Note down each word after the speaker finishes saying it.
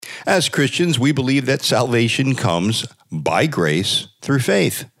As Christians, we believe that salvation comes by grace through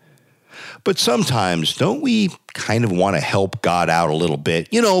faith. But sometimes, don't we kind of want to help God out a little bit?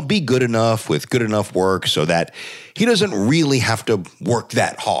 Be good enough with good enough work so that he doesn't really have to work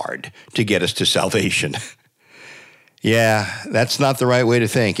that hard to get us to salvation. Yeah, that's not the right way to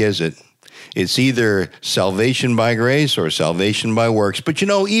think, is it? It's either salvation by grace or salvation by works. But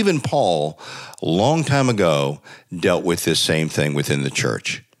even Paul, a long time ago, dealt with this same thing within the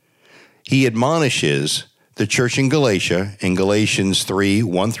church. He admonishes the church in Galatia, in Galatians 3,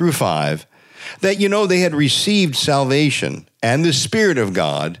 1 through 5, that, they had received salvation and the Spirit of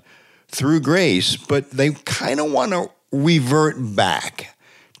God through grace, but they kind of want to revert back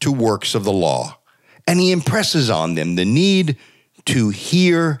to works of the law. And he impresses on them the need to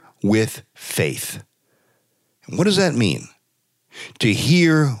hear with faith. And what does that mean? To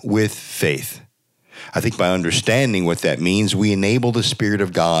hear with faith. I think by understanding what that means, we enable the Spirit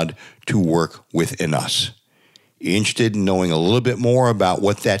of God to work within us. You interested in knowing a little bit more about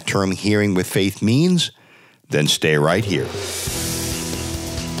what that term hearing with faith means? Then stay right here.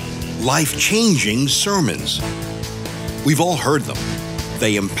 Life-changing sermons. We've all heard them.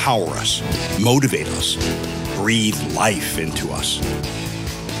 They empower us, motivate us, breathe life into us.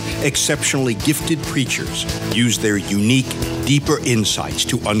 Exceptionally gifted preachers use their unique, deeper insights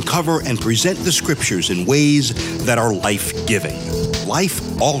to uncover and present the Scriptures in ways that are life-giving,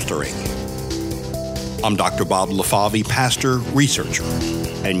 life-altering. I'm Dr. Bob LaFavi, pastor, researcher,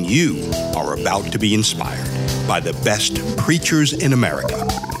 and you are about to be inspired by the best preachers in America.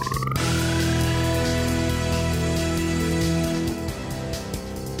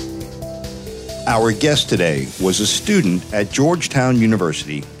 Our guest today was a student at Georgetown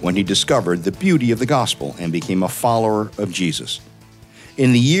University when he discovered the beauty of the gospel and became a follower of Jesus.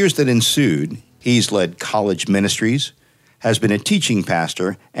 In the years that ensued, he's led college ministries, has been a teaching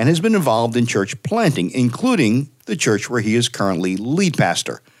pastor, and has been involved in church planting, including the church where he is currently lead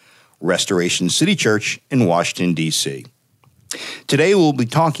pastor, Restoration City Church in Washington, D.C. Today, we'll be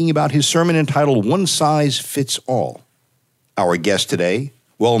talking about his sermon entitled One Size Fits All. Our guest today,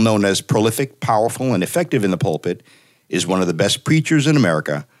 well known as prolific, powerful, and effective in the pulpit, is one of the best preachers in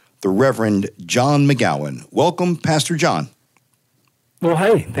America, the Reverend John McGowan. Welcome, Pastor John. Well,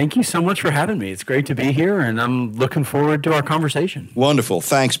 hey, thank you so much for having me. It's great to be here, and I'm looking forward to our conversation. Wonderful.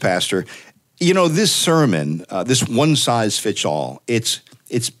 Thanks, Pastor. This sermon, this one size fits all, it's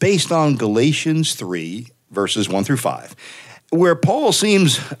based on Galatians 3, verses 1 through 5, where Paul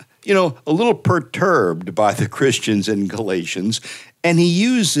seems, a little perturbed by the Christians in Galatians, and he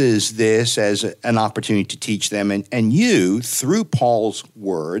uses this as an opportunity to teach them, and you, through Paul's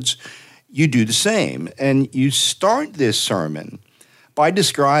words, you do the same. And you start this sermon by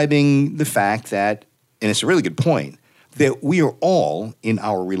describing the fact that, and it's a really good point, that we are all in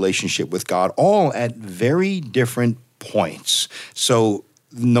our relationship with God, all at very different points. So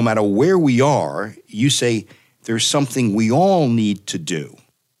no matter where we are, you say there's something we all need to do.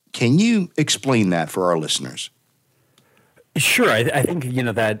 Can you explain that for our listeners? Sure. I think,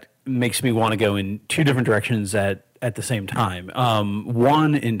 that makes me want to go in two different directions at the same time.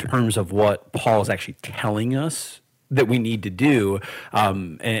 One, in terms of what Paul is actually telling us that we need to do,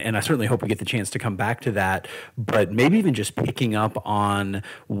 and I certainly hope we get the chance to come back to that, but maybe even just picking up on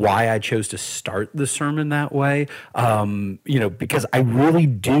why I chose to start the sermon that way, because I really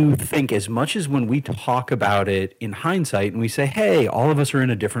do think, as much as when we talk about it in hindsight and we say, hey, all of us are in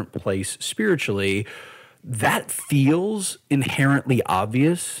a different place spiritually, that feels inherently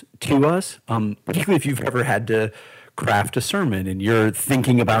obvious to us, particularly if you've ever had to craft a sermon and you're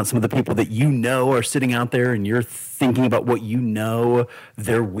thinking about some of the people that are sitting out there, and you're thinking about what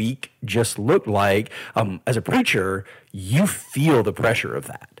their week just looked like. As a preacher, you feel the pressure of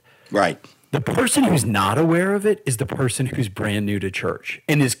that. Right. The person who's not aware of it is the person who's brand new to church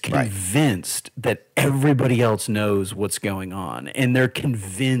and is convinced that everybody else knows what's going on, and they're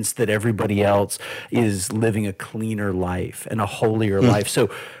convinced that everybody else is living a cleaner life and a holier life. So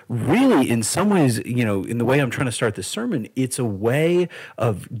really, in some ways, in the way I'm trying to start this sermon, it's a way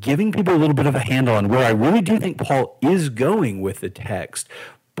of giving people a little bit of a handle on where I really do think Paul is going with the text,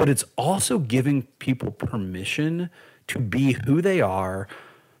 but it's also giving people permission to be who they are,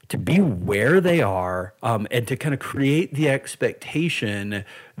 to be where they are, and to kind of create the expectation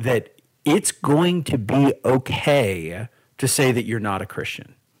that it's going to be okay to say that you're not a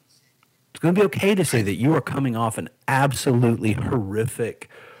Christian. It's going to be okay to say that you are coming off an absolutely horrific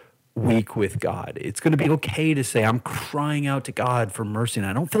week with God. It's going to be okay to say, I'm crying out to God for mercy, and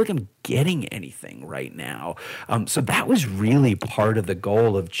I don't feel like I'm getting anything right now. So that was really part of the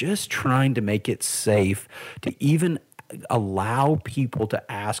goal of just trying to make it safe to even allow people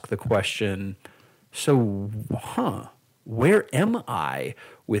to ask the question, so, where am I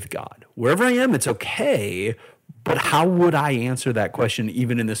with God? Wherever I am, it's okay. But how would I answer that question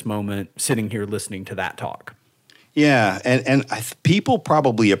even in this moment, sitting here listening to that talk? Yeah, and people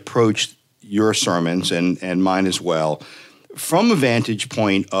probably approach your sermons and mine as well from a vantage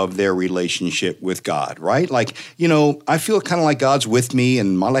point of their relationship with God, right? Like, I feel kind of like God's with me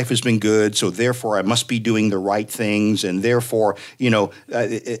and my life has been good, so therefore I must be doing the right things, and therefore,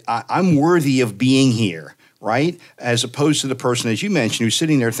 I'm worthy of being here, right? As opposed to the person, as you mentioned, who's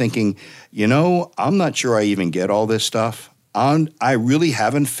sitting there thinking, I'm not sure I even get all this stuff. I really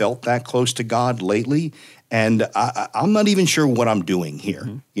haven't felt that close to God lately. And I'm not even sure what I'm doing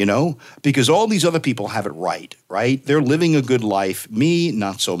here, because all these other people have it right? They're living a good life. Me,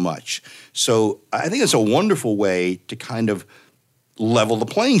 not so much. So I think it's a wonderful way to kind of level the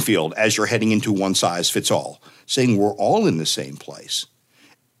playing field as you're heading into one size fits all, saying we're all in the same place.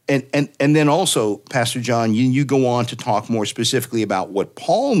 And then also, Pastor John, you go on to talk more specifically about what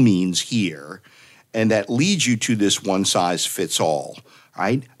Paul means here, and that leads you to this one size fits all,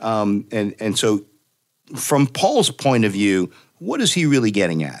 right? And so, from Paul's point of view, what is he really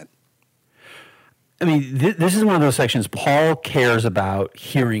getting at? I mean, this is one of those sections. Paul cares about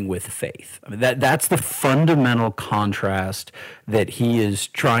hearing with faith. I mean, that's the fundamental contrast that he is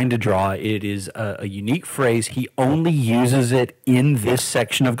trying to draw. It is a unique phrase. He only uses it in this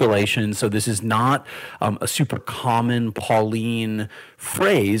section of Galatians. So this is not a super common Pauline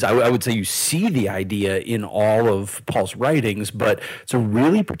phrase. I would say you see the idea in all of Paul's writings, but it's a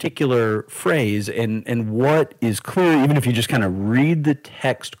really particular phrase. And what is clear, even if you just kind of read the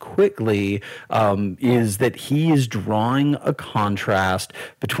text quickly, is that he is drawing a contrast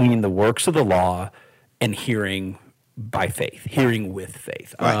between the works of the law and hearing by faith, hearing with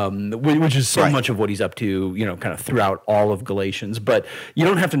faith, right. Which is so much of what he's up to, kind of throughout all of Galatians. But you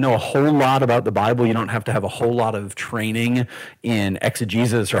don't have to know a whole lot about the Bible. You don't have to have a whole lot of training in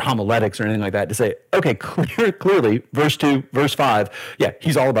exegesis or homiletics or anything like that to say, okay, clearly, verse 2, verse 5, yeah,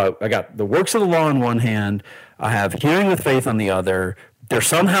 he's all about, I got the works of the law on one hand, I have hearing with faith on the other. They're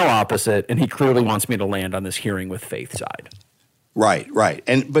somehow opposite, and he clearly wants me to land on this hearing with faith side. Right.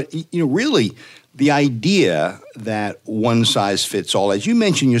 But really, the idea that one size fits all, as you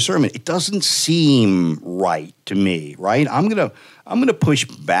mentioned in your sermon, it doesn't seem right to me, right? I'm gonna push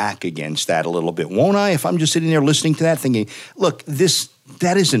back against that a little bit, won't I? If I'm just sitting there listening to that, thinking, look,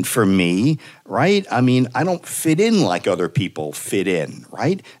 that isn't for me, right? I mean, I don't fit in like other people fit in,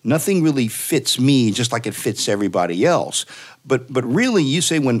 right? Nothing really fits me just like it fits everybody else. But really, you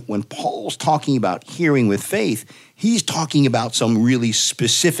say when Paul's talking about hearing with faith, he's talking about some really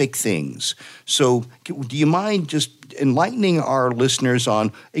specific things. So do you mind just enlightening our listeners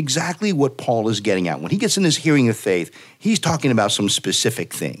on exactly what Paul is getting at? When he gets in this hearing of faith, he's talking about some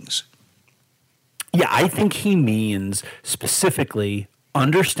specific things. Yeah, I think he means specifically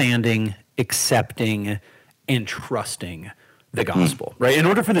understanding, accepting, and trusting the gospel, right? In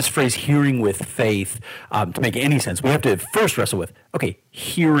order for this phrase hearing with faith to make any sense, we have to first wrestle with, okay,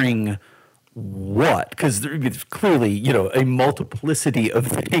 hearing what? Because there's clearly, a multiplicity of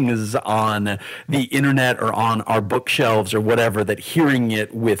things on the internet or on our bookshelves or whatever that hearing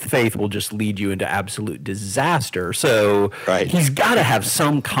it with faith will just lead you into absolute disaster. So He's got to have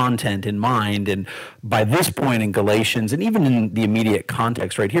some content in mind. And by this point in Galatians, and even in the immediate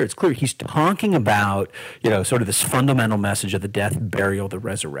context right here, it's clear he's talking about, sort of this fundamental message of the death, burial, the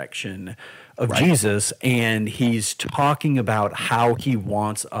resurrection of Jesus, and he's talking about how he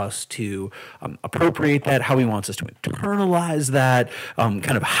wants us to appropriate that, how he wants us to internalize that, kind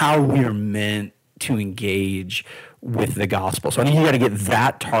of how we're meant to engage with the gospel. So I think you got to get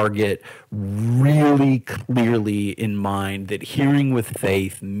that target really clearly in mind, that hearing with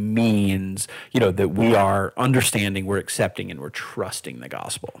faith means, that we are understanding, we're accepting, and we're trusting the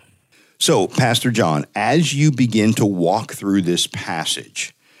gospel. So, Pastor John, as you begin to walk through this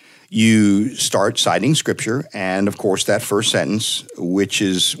passage, you start citing Scripture, and of course that first sentence, which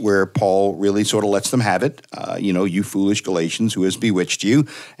is where Paul really sort of lets them have it, you foolish Galatians, who has bewitched you,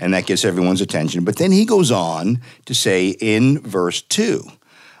 and that gets everyone's attention. But then he goes on to say in verse 2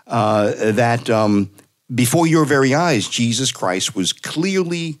 that before your very eyes, Jesus Christ was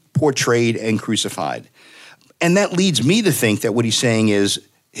clearly portrayed and crucified. And that leads me to think that what he's saying is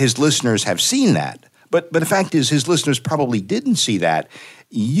his listeners have seen that. But the fact is, his listeners probably didn't see that.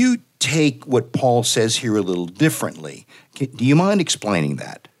 You take what Paul says here a little differently. Do you mind explaining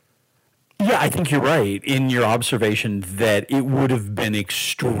that? Yeah, I think you're right in your observation that it would have been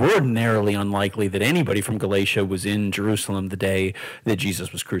extraordinarily unlikely that anybody from Galatia was in Jerusalem the day that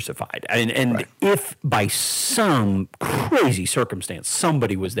Jesus was crucified. And Right. if by some crazy circumstance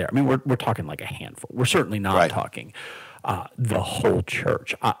somebody was there, I mean, we're talking like a handful. We're certainly not Right. talking the whole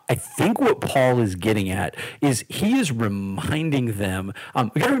church. I think what Paul is getting at is he is reminding them.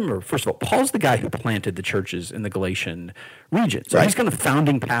 We got to remember, first of all, Paul's the guy who planted the churches in the Galatian region. So Right. he's kind of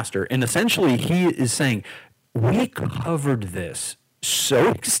founding pastor. And essentially, he is saying, we covered this so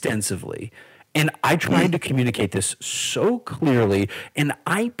extensively. And I tried to communicate this so clearly. And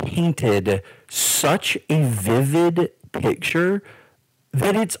I painted such a vivid picture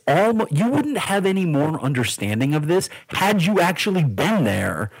that it's almost, you wouldn't have any more understanding of this had you actually been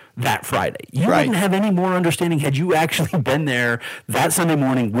there that Friday. You Right. wouldn't have any more understanding had you actually been there that Sunday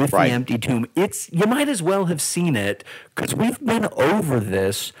morning with Right. the empty tomb. You might as well have seen it because we've been over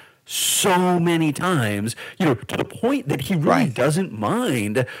this so many times, to the point that he really Right. doesn't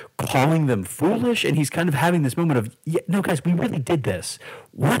mind calling them foolish. And he's kind of having this moment of, yeah, no, guys, we really did this.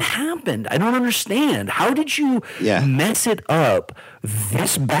 What happened? I don't understand. How did you Yeah. mess it up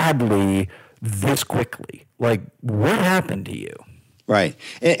this badly, this quickly? Like, what happened to you? Right.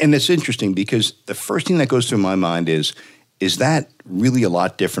 And it's interesting because the first thing that goes through my mind is that really a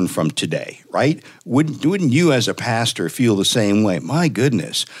lot different from today, right? Wouldn't you as a pastor feel the same way? My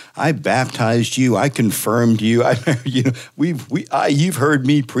goodness, I baptized you, I confirmed you, you've heard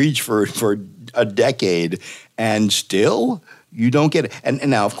me preach for a decade, and still you don't get it. And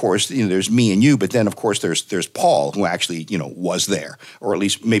now, of course, there's me and you, but then, of course, there's Paul, who actually, was there, or at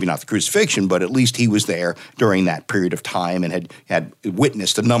least maybe not the crucifixion, but at least he was there during that period of time and had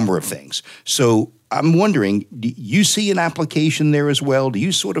witnessed a number of things. So I'm wondering, do you see an application there as well? Do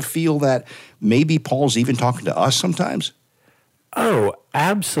you sort of feel that maybe Paul's even talking to us sometimes? Oh,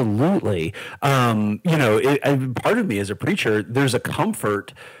 absolutely. Part of me as a preacher, there's a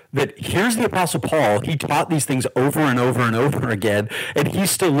comfort that here's the Apostle Paul. He taught these things over and over and over again, and he's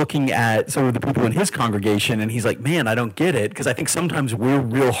still looking at some of the people in his congregation, and he's like, man, I don't get it, because I think sometimes we're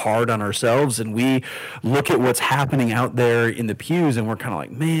real hard on ourselves, and we look at what's happening out there in the pews, and we're kind of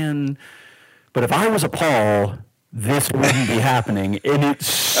like, man, but if I was a Paul, this wouldn't be happening. And it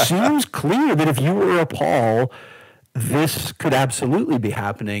seems clear that if you were a Paul, this could absolutely be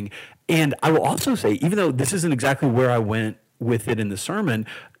happening. And I will also say, even though this isn't exactly where I went with it in the sermon,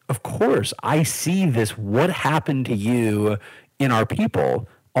 of course, I see this, what happened to you in our people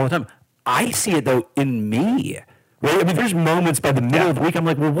all the time. I see it, though, in me. Right? I mean, there's moments by the middle of the week, I'm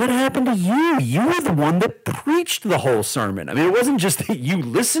like, well, what happened to you? You were the one that preached the whole sermon. I mean, it wasn't just that you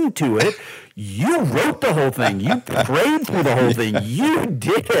listened to it. You wrote the whole thing. You prayed through the whole thing. You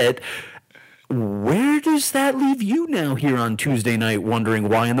did it. Where does that leave you now here on Tuesday night, wondering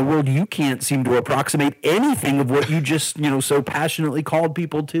why in the world you can't seem to approximate anything of what you just, so passionately called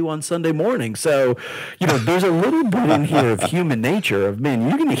people to on Sunday morning? So, there's a little bit in here of human nature of, man,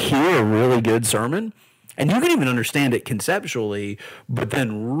 you can hear a really good sermon and you can even understand it conceptually, but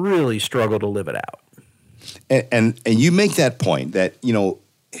then really struggle to live it out. And you make that point that,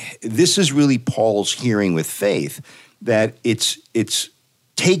 this is really Paul's hearing with faith, that it's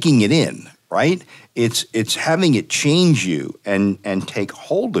taking it in. Right? It's having it change you and take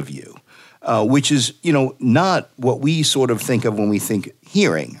hold of you, which is, not what we sort of think of when we think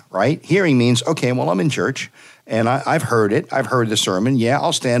hearing, right? Hearing means, okay, well, I'm in church and I've heard it. I've heard the sermon. Yeah,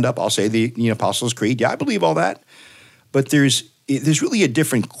 I'll stand up. I'll say the Apostles' Creed. Yeah, I believe all that. But there's really a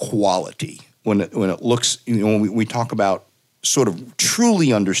different quality when it looks, when we talk about sort of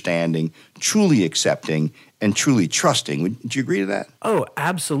truly understanding, truly accepting, and truly trusting. Would you agree to that? Oh,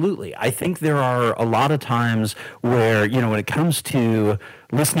 absolutely. I think there are a lot of times where, when it comes to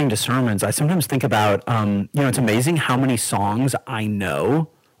listening to sermons, I sometimes think about, it's amazing how many songs I know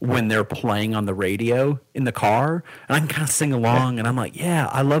when they're playing on the radio in the car, and I can kind of sing along, and I'm like, yeah,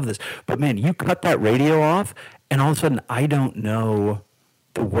 I love this. But man, you cut that radio off, and all of a sudden, I don't know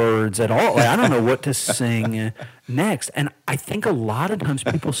the words at all. Like, I don't know what to sing next. And I think a lot of times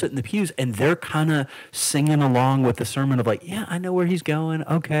people sit in the pews and they're kind of singing along with the sermon of like, yeah, I know where he's going.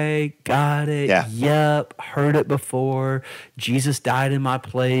 Okay, got it. Yeah. Yep, heard it before. Jesus died in my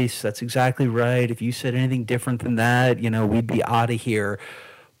place. That's exactly right. If you said anything different than that, we'd be out of here.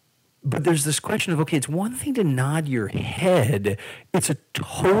 But there's this question of, okay, it's one thing to nod your head. It's a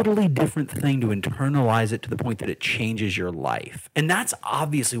totally different thing to internalize it to the point that it changes your life. And that's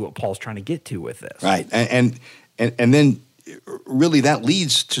obviously what Paul's trying to get to with this. Right. And then really that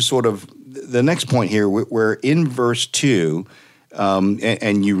leads to sort of the next point here, where in verse 2,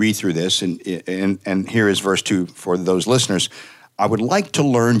 and you read through this, and here is verse 2 for those listeners. I would like to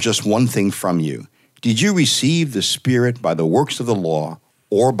learn just one thing from you. Did you receive the Spirit by the works of the law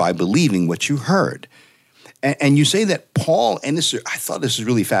or by believing what you heard? And you say that Paul, and I thought this is a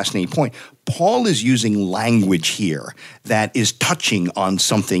really fascinating point, Paul is using language here that is touching on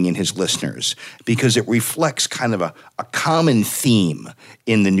something in his listeners because it reflects kind of a common theme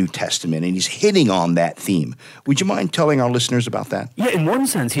in the New Testament, and he's hitting on that theme. Would you mind telling our listeners about that? Yeah, in one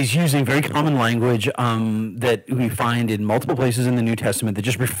sense, he's using very common language that we find in multiple places in the New Testament that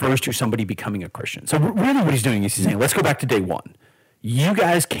just refers to somebody becoming a Christian. So really what he's doing is he's saying, let's go back to day one. You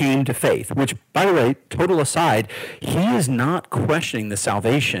guys came to faith, which, by the way, total aside, he is not questioning the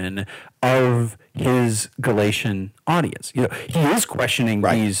salvation of his Galatian audience. You know, he is questioning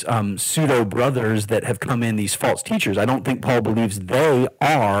these pseudo brothers that have come in, these false teachers. I don't think Paul believes they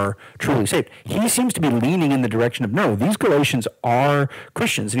are truly saved. He seems to be leaning in the direction of, no, these Galatians are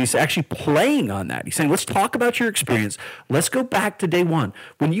Christians. And he's actually playing on that. He's saying, let's talk about your experience. Let's go back to day one.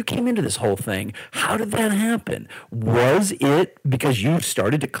 When you came into this whole thing, how did that happen? Was it because you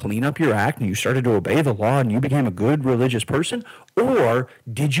started to clean up your act and you started to obey the law and you became a good religious person? Or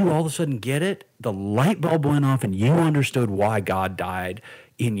did you all of a sudden get it? The light bulb went off and you understood why God died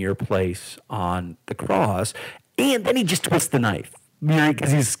in your place on the cross. And then he just twists the knife, right?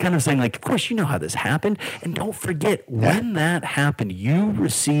 Because he's kind of saying, like, of course, you know how this happened. And don't forget, when that happened, you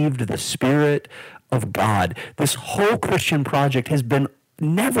received the Spirit of God. This whole Christian project has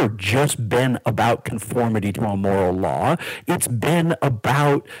never just been about conformity to a moral law. It's been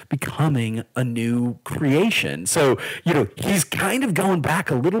about becoming a new creation. So, you know, he's kind of going back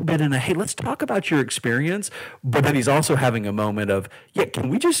a little bit in hey, let's talk about your experience. But then he's also having a moment of, can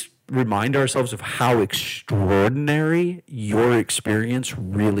we just remind ourselves of how extraordinary your experience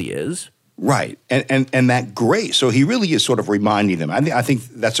really is? Right. And that grace. So he really is sort of reminding them. I think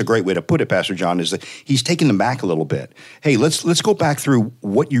that's a great way to put it, Pastor John, is that he's taking them back a little bit. Hey, let's go back through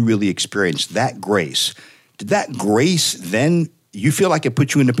what you really experienced, that grace. Did that grace then, you feel like it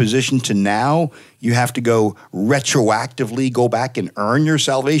put you in a position to now you have to go retroactively go back and earn your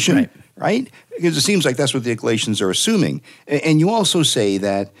salvation? Right? Because it seems like that's what the Galatians are assuming. And you also say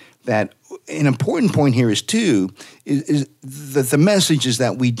that an important point here is that the message is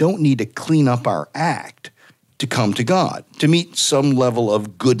that we don't need to clean up our act to come to God, to meet some level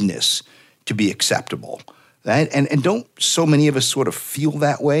of goodness to be acceptable. Right? And don't so many of us sort of feel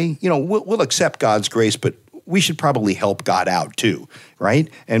that way? You know, we'll accept God's grace, but we should probably help God out too, right?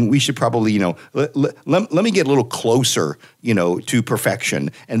 And we should probably, let me get a little closer, to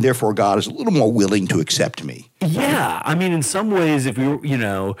perfection, and therefore God is a little more willing to accept me. Yeah, I mean, in some ways, if we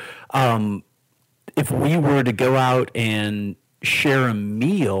were to go out and share a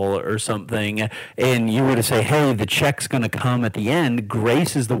meal or something, and you were to say, hey, the check's going to come at the end,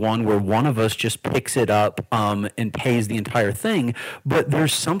 grace is the one where one of us just picks it up and pays the entire thing. But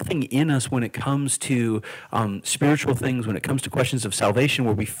there's something in us when it comes to spiritual things, when it comes to questions of salvation,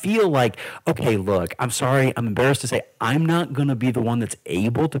 where we feel like, okay, look, I'm sorry, I'm embarrassed to say, I'm not going to be the one that's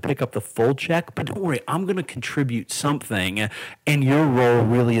able to pick up the full check, but don't worry, I'm going to contribute something, and your role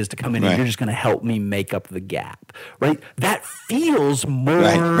really is to come in and you're just going to help me make up the gap, right? That feels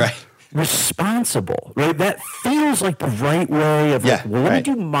more responsible, right? That feels like the right way of let me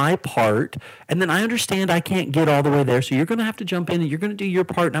do my part, and then I understand I can't get all the way there, so you're going to have to jump in and you're going to do your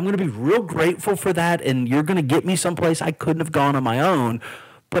part, and I'm going to be real grateful for that, and you're going to get me someplace I couldn't have gone on my own.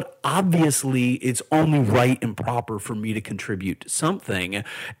 But obviously, it's only right and proper for me to contribute to something.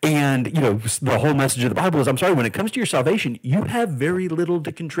 And, the whole message of the Bible is, I'm sorry, when it comes to your salvation, you have very little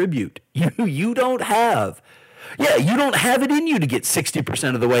to contribute. You don't have. Yeah, you don't have it in you to get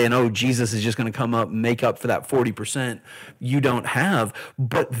 60% of the way and, Jesus is just going to come up and make up for that 40% you don't have.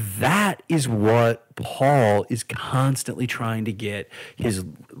 But that is what Paul is constantly trying to get his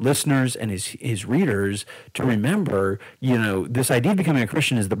listeners and his readers to remember. This idea of becoming a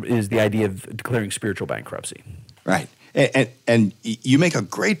Christian is the idea of declaring spiritual bankruptcy. Right. And you make a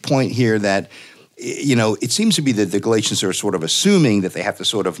great point here that, it seems to be that the Galatians are sort of assuming that they have to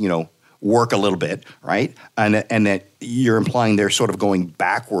sort of, work a little bit, right? And that you're implying they're sort of going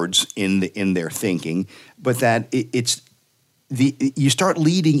backwards in their thinking, but that you start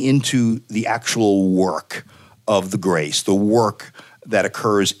leading into the actual work of the grace, the work that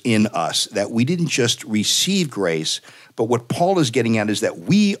occurs in us, that we didn't just receive grace, but what Paul is getting at is that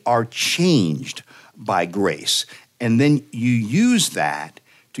we are changed by grace. And then you use that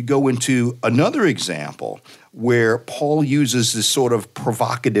to go into another example where Paul uses this sort of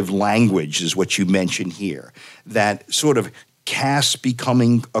provocative language, is what you mentioned here, that sort of casts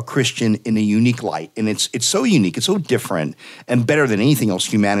becoming a Christian in a unique light. And it's so unique, it's so different, and better than anything else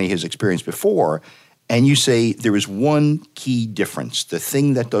humanity has experienced before. And you say there is one key difference, the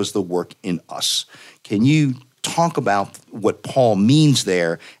thing that does the work in us. Can you talk about what Paul means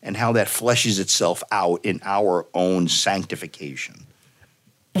there and how that fleshes itself out in our own sanctification?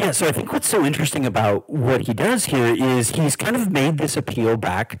 Yeah, so I think what's so interesting about what he does here is he's kind of made this appeal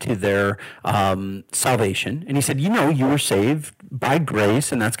back to their salvation. And he said, you were saved by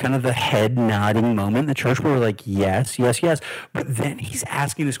grace, and that's kind of the head nodding moment in the church where we're like, yes, yes, yes. But then he's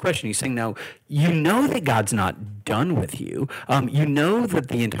asking this question. He's saying, now, you know that God's not done with you. You know that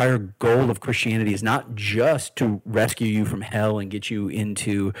the entire goal of Christianity is not just to rescue you from hell and get you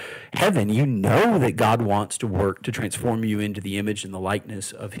into heaven. You know that God wants to work to transform you into the image and the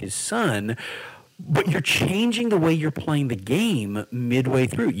likeness of his son, but you're changing the way you're playing the game midway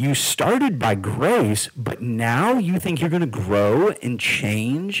through. You started by grace, but now you think you're going to grow and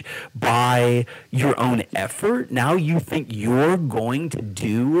change by your own effort. Now you think you're going to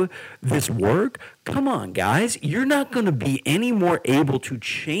do this work. Come on, guys. You're not going to be any more able to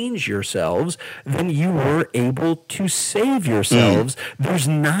change yourselves than you were able to save yourselves. There's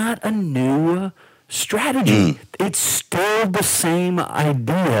not a new strategy. It's still the same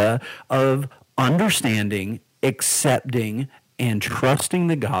idea of understanding, accepting, and trusting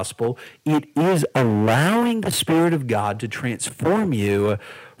the gospel. It is allowing the Spirit of God to transform you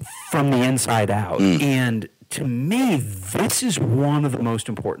from the inside out. And to me, this is one of the most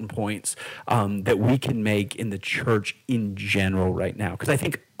important points that we can make in the church in general right now. Because I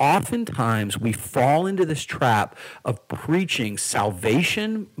think oftentimes we fall into this trap of preaching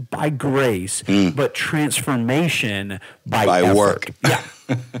salvation by grace, but transformation by effort. Work. Yeah.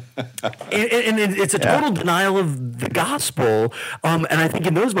 And it's a total denial of the gospel. And I think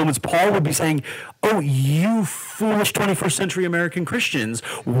in those moments, Paul would be saying, oh, you foolish 21st century American Christians,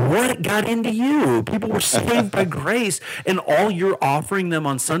 what got into you? People were saved by grace, and all you're offering them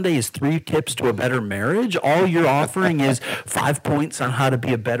on Sunday is 3 tips to a better marriage. All you're offering is 5 points on how to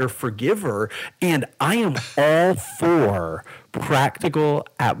be a better forgiver. And I am all for practical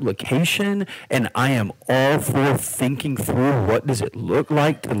application, and I am all for thinking through what does it look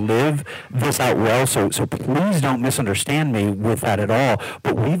like to live this out well. So please don't misunderstand me with that at all.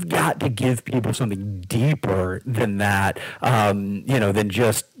 But we've got to give people something deeper than that, than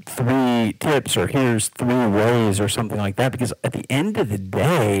just 3 tips or here's 3 ways or something like that. Because at the end of the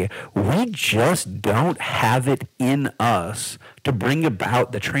day, we just don't have it in us to bring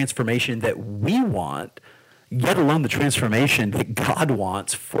about the transformation that we want, yet alone the transformation that God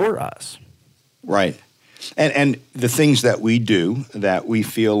wants for us. Right. And the things that we do that we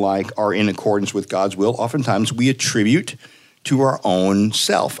feel like are in accordance with God's will, oftentimes we attribute to our own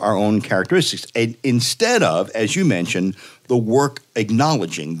self, our own characteristics, and instead of, as you mentioned, the work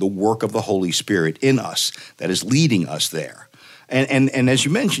acknowledging the work of the Holy Spirit in us that is leading us there. And as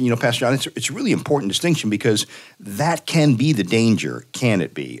you mentioned, Pastor John, it's a really important distinction, because that can be the danger, can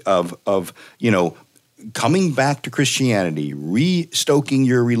it be, of coming back to Christianity, restoking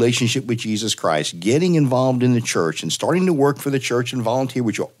your relationship with Jesus Christ, getting involved in the church and starting to work for the church and volunteer,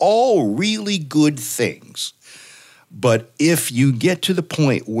 which are all really good things. But if you get to the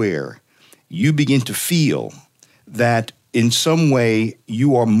point where you begin to feel that in some way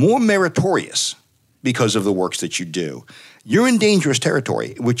you are more meritorious because of the works that you do, you're in dangerous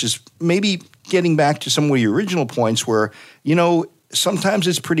territory, which is maybe getting back to some of your original points where, sometimes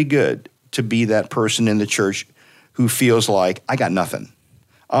it's pretty good to be that person in the church who feels like, I got nothing.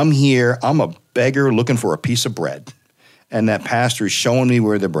 I'm here, I'm a beggar looking for a piece of bread. And that pastor is showing me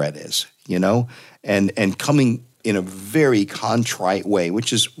where the bread is, and coming in a very contrite way,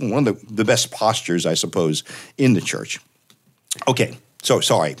 which is one of the best postures, I suppose, in the church. Okay, so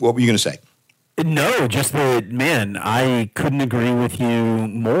sorry, what were you going to say? No, just that, man, I couldn't agree with you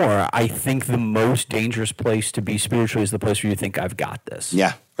more. I think the most dangerous place to be spiritually is the place where you think, I've got this.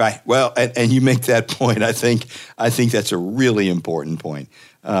 Yeah, right. Well, and you make that point. I think that's a really important point.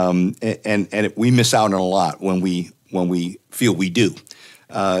 And we miss out on a lot when we feel we do.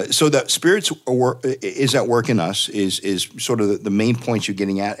 So the Spirit's is at work in us is sort of the main points you're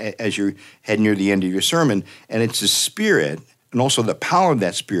getting at as you head near the end of your sermon. And it's the Spirit and also the power of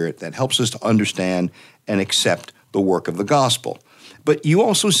that Spirit that helps us to understand and accept the work of the gospel. But you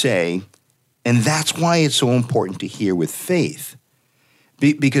also say, and that's why it's so important to hear with faith,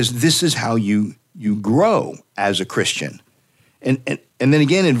 because this is how you grow as a Christian. And then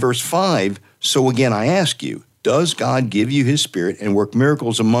again in verse 5, so again I ask you, does God give you his Spirit and work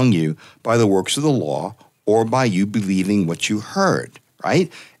miracles among you by the works of the law or by you believing what you heard,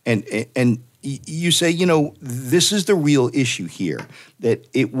 right? And you say, this is the real issue here, that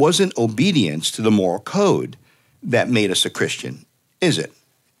it wasn't obedience to the moral code that made us a Christian, is it?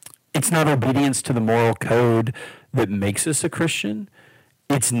 It's not obedience to the moral code that makes us a Christian.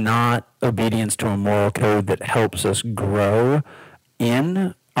 It's not obedience to a moral code that helps us grow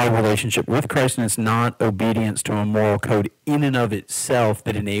in our relationship with Christ, and it's not obedience to a moral code in and of itself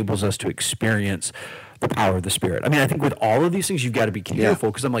that enables us to experience the power of the Spirit. I mean, I think with all of these things, you've got to be careful,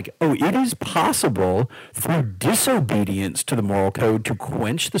 because I'm like, it is possible through disobedience to the moral code to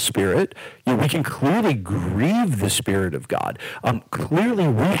quench the Spirit. We can clearly grieve the Spirit of God. Clearly,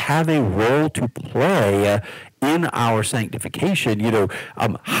 we have a role to play in our sanctification.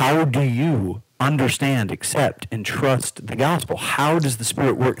 How do you understand, accept, and trust the gospel? How does the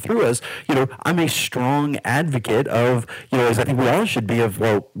Spirit work through us? I'm a strong advocate of, as I think we all should be, of,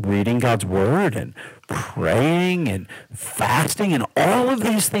 reading God's Word and praying and fasting, and all of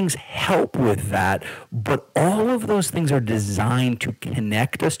these things help with that. But all of those things are designed to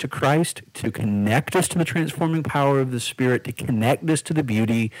connect us to Christ, to connect us to the transforming power of the Spirit, to connect us to the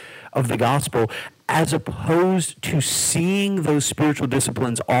beauty of the gospel, as opposed to seeing those spiritual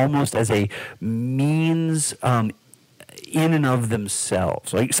disciplines almost as a means in and of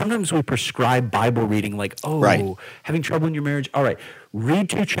themselves. Like sometimes we prescribe Bible reading, like, having trouble in your marriage? All right, read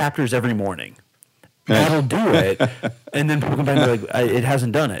 2 chapters every morning. That'll do it. And then people come back and be like, it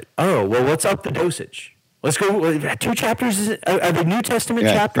hasn't done it. Oh, well, let's up the dosage. Let's go 2 chapters. Are they New Testament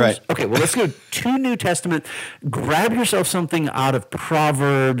chapters? Right. Okay, well, let's go 2 New Testament. Grab yourself something out of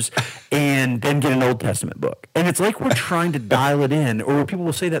Proverbs and then get an Old Testament book. And it's like we're trying to dial it in, or people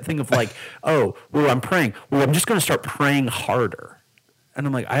will say that thing of like, I'm praying. Well, I'm just going to start praying harder. And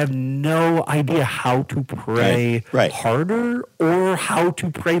I'm like, I have no idea how to pray harder or how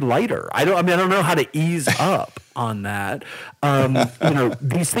to pray lighter. I don't know how to ease up on that.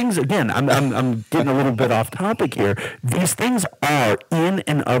 These things, again, I'm getting a little bit off topic here. These things are in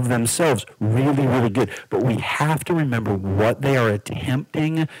and of themselves really, really good. But we have to remember what they are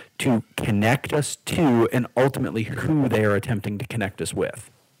attempting to connect us to, and ultimately who they are attempting to connect us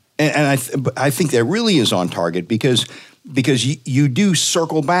with. And I think that really is on target because you do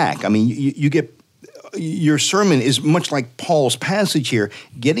circle back. I mean, you get your sermon is much like Paul's passage here,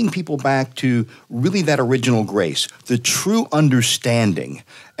 getting people back to really that original grace, the true understanding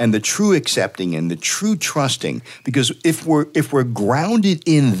and the true accepting and the true trusting. Because if we're grounded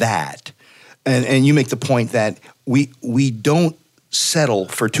in that, and you make the point that we don't settle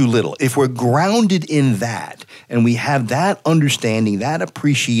for too little. If we're grounded in that and we have that understanding, that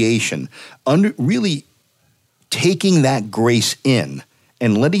appreciation, really taking that grace in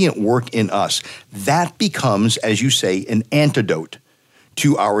and letting it work in us, that becomes, as you say, an antidote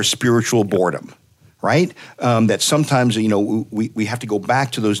to our spiritual boredom, right? That sometimes, we have to go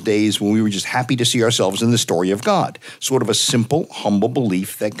back to those days when we were just happy to see ourselves in the story of God, sort of a simple, humble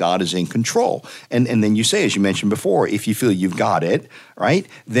belief that God is in control. And then you say, as you mentioned before, if you feel you've got it, right,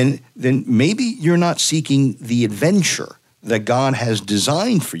 then maybe you're not seeking the adventure that God has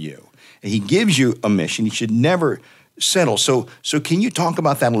designed for you. He gives you a mission. You should never settle. So can you talk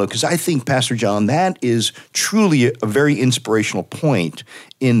about that a little? Because I think, Pastor John, that is truly a very inspirational point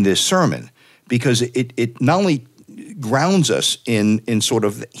in this sermon, because it not only grounds us in sort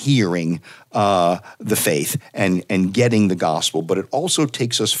of hearing the faith and getting the gospel, but it also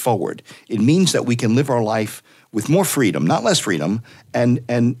takes us forward. It means that we can live our life with more freedom, not less freedom, and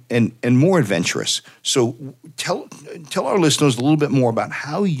more adventurous. So tell our listeners a little bit more about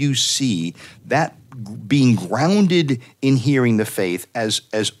how you see that being grounded in hearing the faith as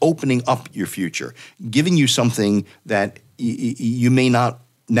opening up your future, giving you something that you may not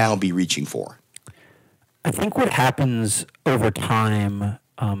now be reaching for. I think what happens over time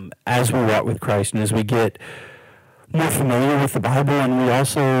as we walk with Christ and as we get more familiar with the Bible, and we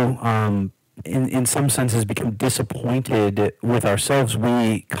also in some senses become disappointed with ourselves,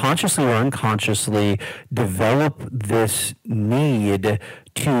 we consciously or unconsciously develop this need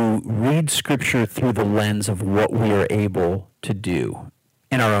to read Scripture through the lens of what we are able to do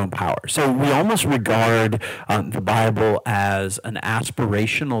in our own power. So we almost regard the Bible as an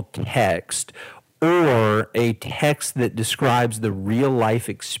aspirational text, or a text that describes the real-life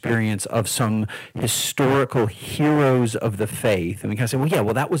experience of some historical heroes of the faith. And we kind of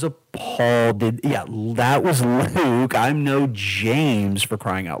say, that was a Paul. That was Luke. I'm no James, for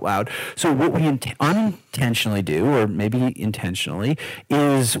crying out loud. So what we unintentionally do, or maybe intentionally,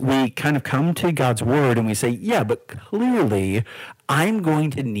 is we kind of come to God's Word and we say, but clearly I'm going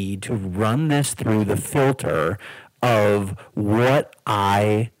to need to run this through the filter of what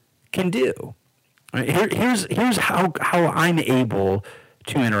I can do. Here's how I'm able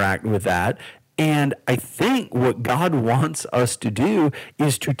to interact with that. And I think what God wants us to do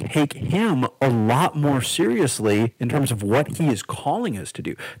is to take him a lot more seriously in terms of what he is calling us to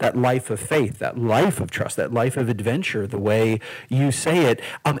do. That life of faith, that life of trust, that life of adventure, the way you say it.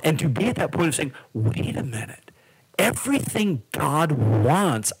 And to be at that point of saying, wait a minute, everything God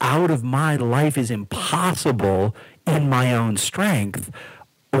wants out of my life is impossible in my own strength.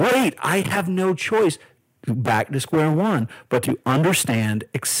 Wait, I have no choice. Back to square one, but to understand,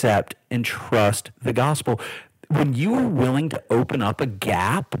 accept, and trust the gospel. When you are willing to open up a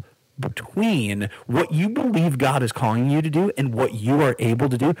gap between what you believe God is calling you to do and what you are able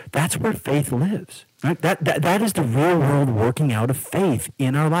to do, that's where faith lives. Right? That is the real world working out of faith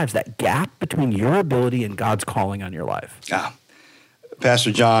in our lives, that gap between your ability and God's calling on your life.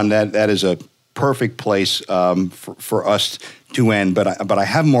 Pastor John, that is a perfect place for us to end, but I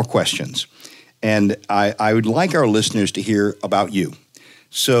have more questions. And I would like our listeners to hear about you.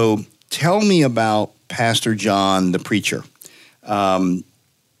 So tell me about Pastor John, the preacher.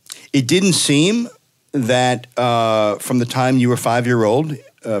 It didn't seem that from the time you were 5 years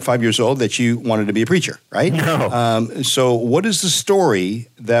old, that you wanted to be a preacher, right? No. So what is the story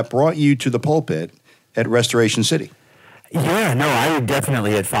that brought you to the pulpit at Restoration City? Yeah, no, I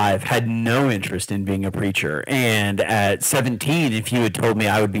definitely at 5 had no interest in being a preacher. And at 17, if you had told me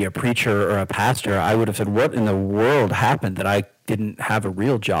I would be a preacher or a pastor, I would have said, what in the world happened that I didn't have a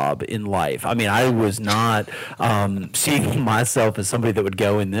real job in life? I mean, I was not seeing myself as somebody that would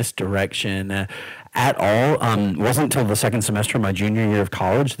go in this direction at all. It wasn't until the second semester of my junior year of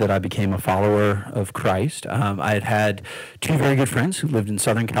college that I became a follower of Christ. I had 2 very good friends who lived in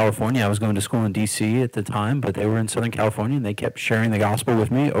Southern California. I was going to school in D.C. at the time, but they were in Southern California, and they kept sharing the gospel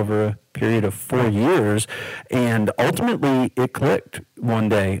with me over a period of 4 years. And ultimately, it clicked one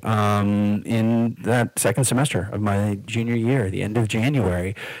day in that second semester of my junior year, the end of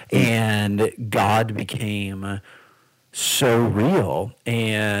January, and God became so real,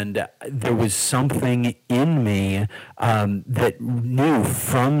 and there was something in me that knew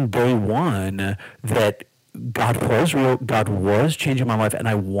from day one that God was real, God was changing my life, and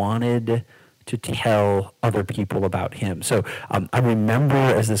I wanted to tell other people about him. So I remember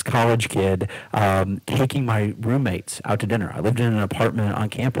as this college kid taking my roommates out to dinner. I lived in an apartment on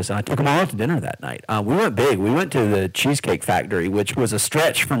campus, and I took them all out to dinner that night. We went big. We went to the Cheesecake Factory, which was a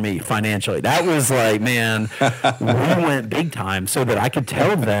stretch for me financially. That was like, man, we went big time so that I could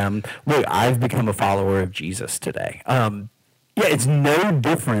tell them, look, I've become a follower of Jesus today. Yeah, it's no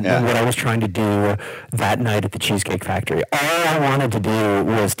different than what I was trying to do that night at the Cheesecake Factory. All I wanted to do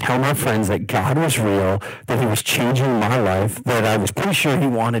was tell my friends that God was real, that he was changing my life, that I was pretty sure he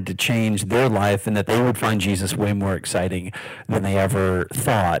wanted to change their life, and that they would find Jesus way more exciting than they ever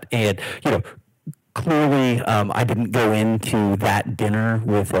thought. And, clearly, I didn't go into that dinner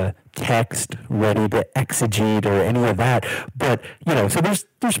with a text ready to exegete or any of that. But, so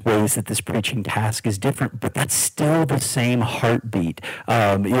there's ways that this preaching task is different, but that's still the same heartbeat.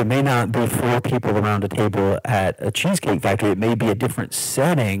 It may not be 4 people around a table at a Cheesecake Factory. It may be a different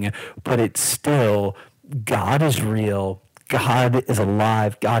setting, but it's still, God is real. God is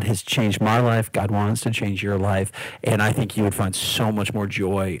alive. God has changed my life. God wants to change your life. And I think you would find so much more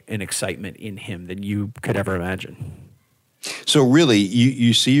joy and excitement in him than you could ever imagine. So really,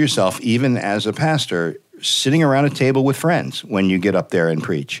 you see yourself, even as a pastor, sitting around a table with friends when you get up there and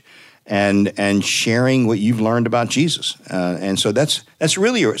preach and sharing what you've learned about Jesus. And so that's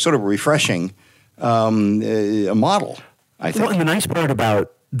really sort of a refreshing a model, I think. Well, and the nice part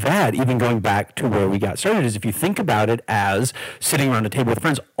about that, even going back to where we got started, is if you think about it as sitting around a table with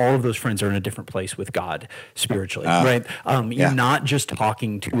friends, all of those friends are in a different place with God spiritually, right? You're not just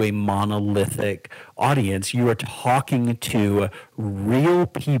talking to a monolithic audience. You are talking to real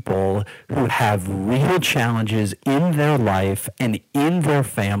people who have real challenges in their life and in their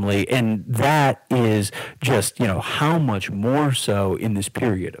family, and that is just, how much more so in this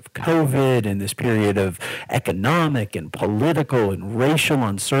period of COVID, in this period of economic and political and racial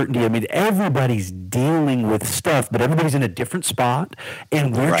uncertainty. I mean, everybody's dealing with stuff, but everybody's in a different spot,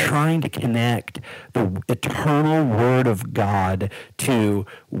 and we're trying to connect the eternal Word of God to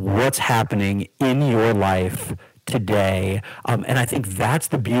what's happening in your life today. And I think that's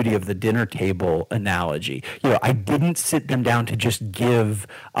the beauty of the dinner table analogy. I didn't sit them down to just give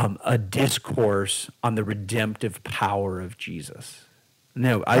a discourse on the redemptive power of Jesus.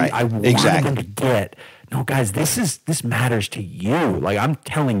 No, I wanted them to get, no, guys, this matters to you. Like, I'm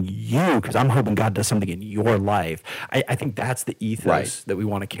telling you because I'm hoping God does something in your life. I think that's the ethos that we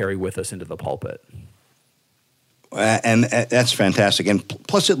want to carry with us into the pulpit. And that's fantastic. And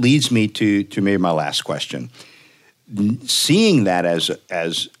plus, it leads me to maybe my last question. seeing that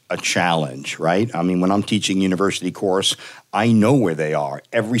as a challenge, right? I mean, when I'm teaching university course, I know where they are.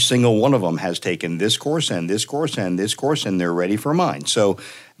 Every single one of them has taken this course and this course and this course, and they're ready for mine. So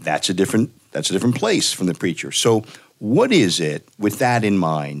that's a different place from the preacher. So what is it, with that in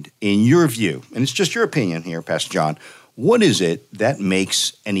mind, in your view, and it's just your opinion here, Pastor John, what is it that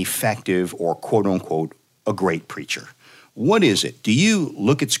makes an effective or quote unquote a great preacher? What is it? Do you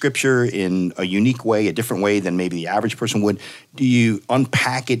look at Scripture in a unique way, a different way than maybe the average person would? Do you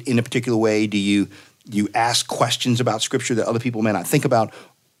unpack it in a particular way? Do you ask questions about Scripture that other people may not think about?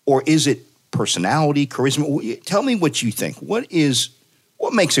 Or is it personality, charisma? Tell me what you think. What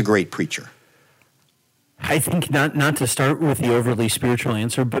makes a great preacher? I think not to start with the overly spiritual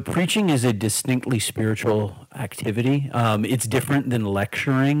answer, but preaching is a distinctly spiritual activity. It's different than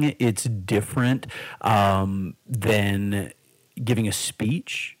lecturing. It's different than giving a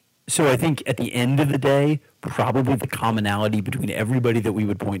speech. So I think at the end of the day, probably the commonality between everybody that we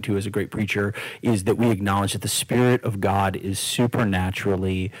would point to as a great preacher is that we acknowledge that the Spirit of God is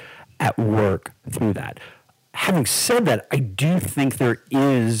supernaturally at work through that. Having said that, I do think there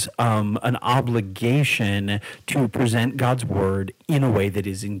is an obligation to present God's word in a way that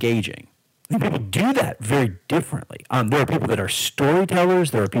is engaging. And people do that very differently. There are people that are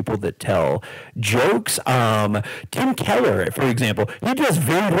storytellers. There are people that tell jokes. Tim Keller, for example, he does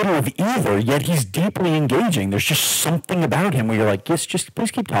very little of either, yet he's deeply engaging. There's just something about him where you're like, yes, just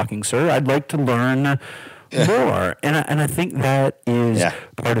please keep talking, sir. I'd like to learn more. And I think that is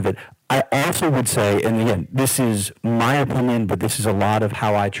part of it. I also would say, and again, this is my opinion, but this is a lot of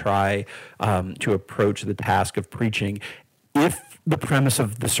how I try to approach the task of preaching. If the premise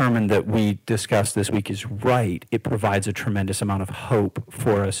of the sermon that we discussed this week is right, it provides a tremendous amount of hope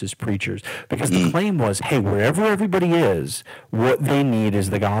for us as preachers. Because the claim was, hey, wherever everybody is, what they need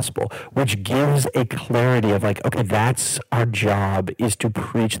is the gospel, which gives a clarity of like, okay, that's our job, is to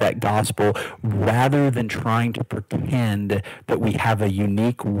preach that gospel rather than trying to pretend that we have a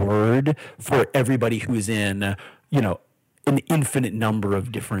unique word for everybody who is in, an infinite number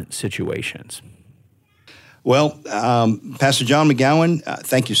of different situations. Well, Pastor John McGowan,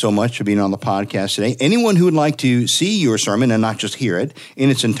 thank you so much for being on the podcast today. Anyone who would like to see your sermon and not just hear it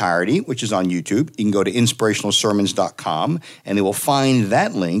in its entirety, which is on YouTube, you can go to inspirationalsermons.com, and they will find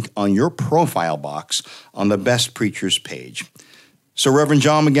that link on your profile box on the Best Preachers page. So, Reverend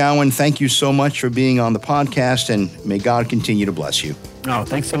John McGowan, thank you so much for being on the podcast, and may God continue to bless you. Oh,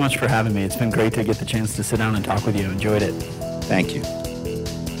 thanks so much for having me. It's been great to get the chance to sit down and talk with you. Enjoyed it. Thank you.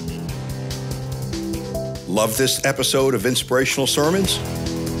 Love this episode of Inspirational Sermons?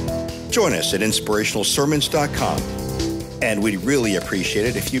 Join us at inspirationalsermons.com. And we'd really appreciate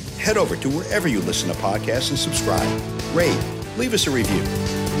it if you head over to wherever you listen to podcasts and subscribe, rate, leave us a review.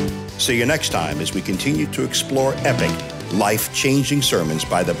 See you next time as we continue to explore epic, life-changing sermons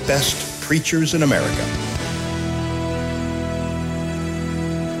by the best preachers in America.